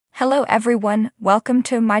Hello everyone, welcome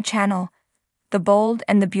to my channel, The Bold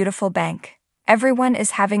and the Beautiful Bank. Everyone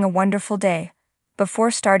is having a wonderful day.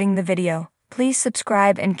 Before starting the video, please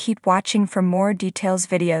subscribe and keep watching for more details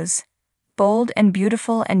videos. Bold and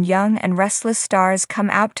beautiful and young and restless stars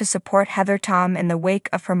come out to support Heather Tom in the wake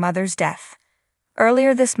of her mother's death.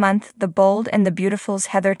 Earlier this month, the Bold and the Beautiful's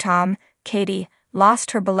Heather Tom, Katie,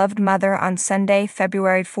 lost her beloved mother on Sunday,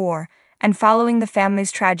 February 4, and following the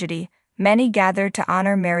family's tragedy, many gathered to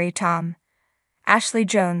honor Mary Tom. Ashley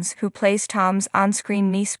Jones, who plays Tom's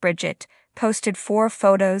on-screen niece Bridget, posted 4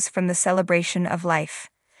 photos from the celebration of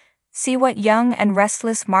life. See what young and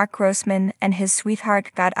restless Mark Grossman and his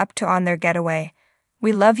sweetheart got up to on their getaway.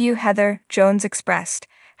 "We love you, Heather," Jones expressed,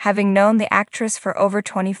 having known the actress for over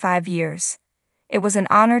 25 years. "It was an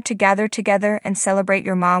honor to gather together and celebrate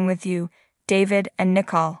your mom with you, David and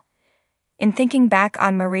Nicole." In thinking back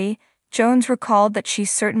on Marie, Jones recalled that she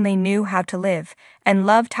certainly knew how to live, and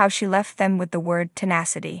loved how she left them with the word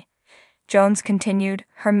tenacity. Jones continued,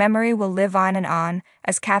 "Her memory will live on and on,"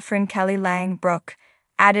 as Catherine Kelly Lang Brooke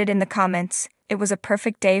added in the comments, "It was a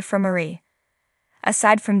perfect day for Marie."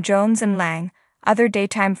 Aside from Jones and Lang, other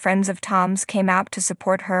daytime friends of Tom's came out to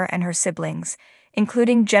support her and her siblings,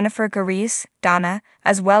 including Jennifer Garise, Donna,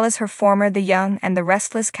 as well as her former The Young and the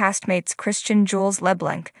Restless castmates Christian Jules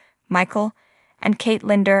LeBlanc, Michael, and Kate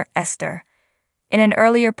Linder, Esther. In an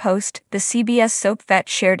earlier post, the CBS soap vet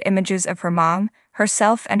shared images of her mom,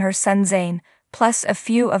 herself and her son Zane, plus a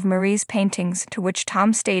few of Marie's paintings, to which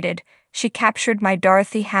Tom stated, "She captured my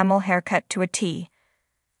Dorothy Hamill haircut to a T."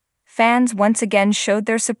 Fans once again showed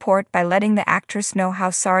their support by letting the actress know how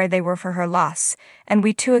sorry they were for her loss, and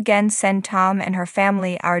we too again send Tom and her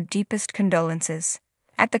family our deepest condolences.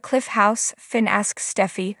 At the Cliff House, Finn asks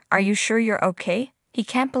Steffi, "Are you sure you're okay?" He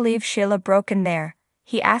can't believe Sheila broke in there.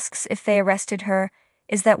 He asks if they arrested her.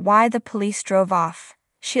 Is that why the police drove off?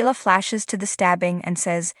 Sheila flashes to the stabbing and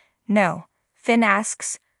says, "No." Finn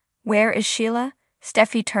asks, "Where is Sheila?"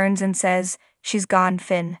 Steffi turns and says, "She's gone,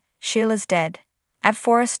 Finn. Sheila's dead." At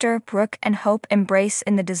Forrester, Brooke and Hope embrace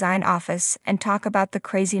in the design office and talk about the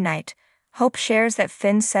crazy night. Hope shares that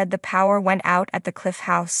Finn said the power went out at the Cliff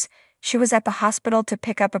House. She was at the hospital to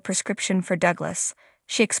pick up a prescription for Douglas.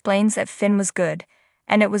 She explains that Finn was good,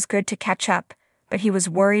 and it was good to catch up, but he was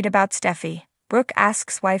worried about Steffi. Brooke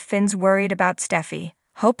asks why Finn's worried about Steffi.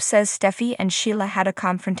 Hope says Steffi and Sheila had a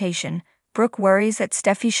confrontation. Brooke worries that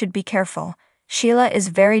Steffi should be careful. Sheila is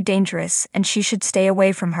very dangerous and she should stay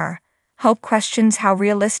away from her. Hope questions how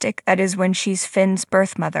realistic that is when she's Finn's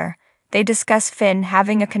birth mother. They discuss Finn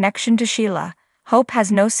having a connection to Sheila. Hope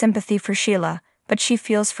has no sympathy for Sheila, but she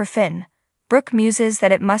feels for Finn. Brooke muses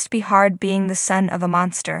that it must be hard being the son of a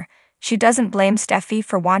monster. She doesn't blame Steffi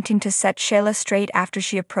for wanting to set Sheila straight after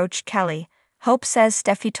she approached Kelly. Hope says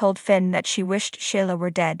Steffi told Finn that she wished Sheila were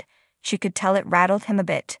dead. She could tell it rattled him a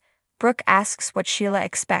bit. Brooke asks what Sheila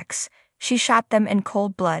expects. She shot them in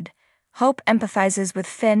cold blood. Hope empathizes with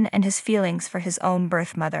Finn and his feelings for his own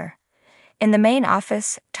birth mother. In the main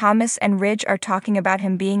office, Thomas and Ridge are talking about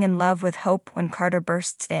him being in love with Hope when Carter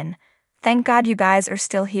bursts in. "Thank God you guys are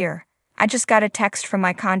still here. I just got a text from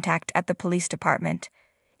my contact at the police department.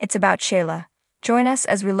 It's about Sheila." Join us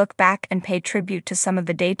as we look back and pay tribute to some of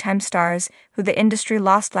the daytime stars who the industry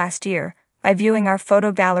lost last year by viewing our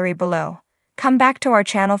photo gallery below. Come back to our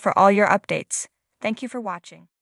channel for all your updates. Thank you for watching.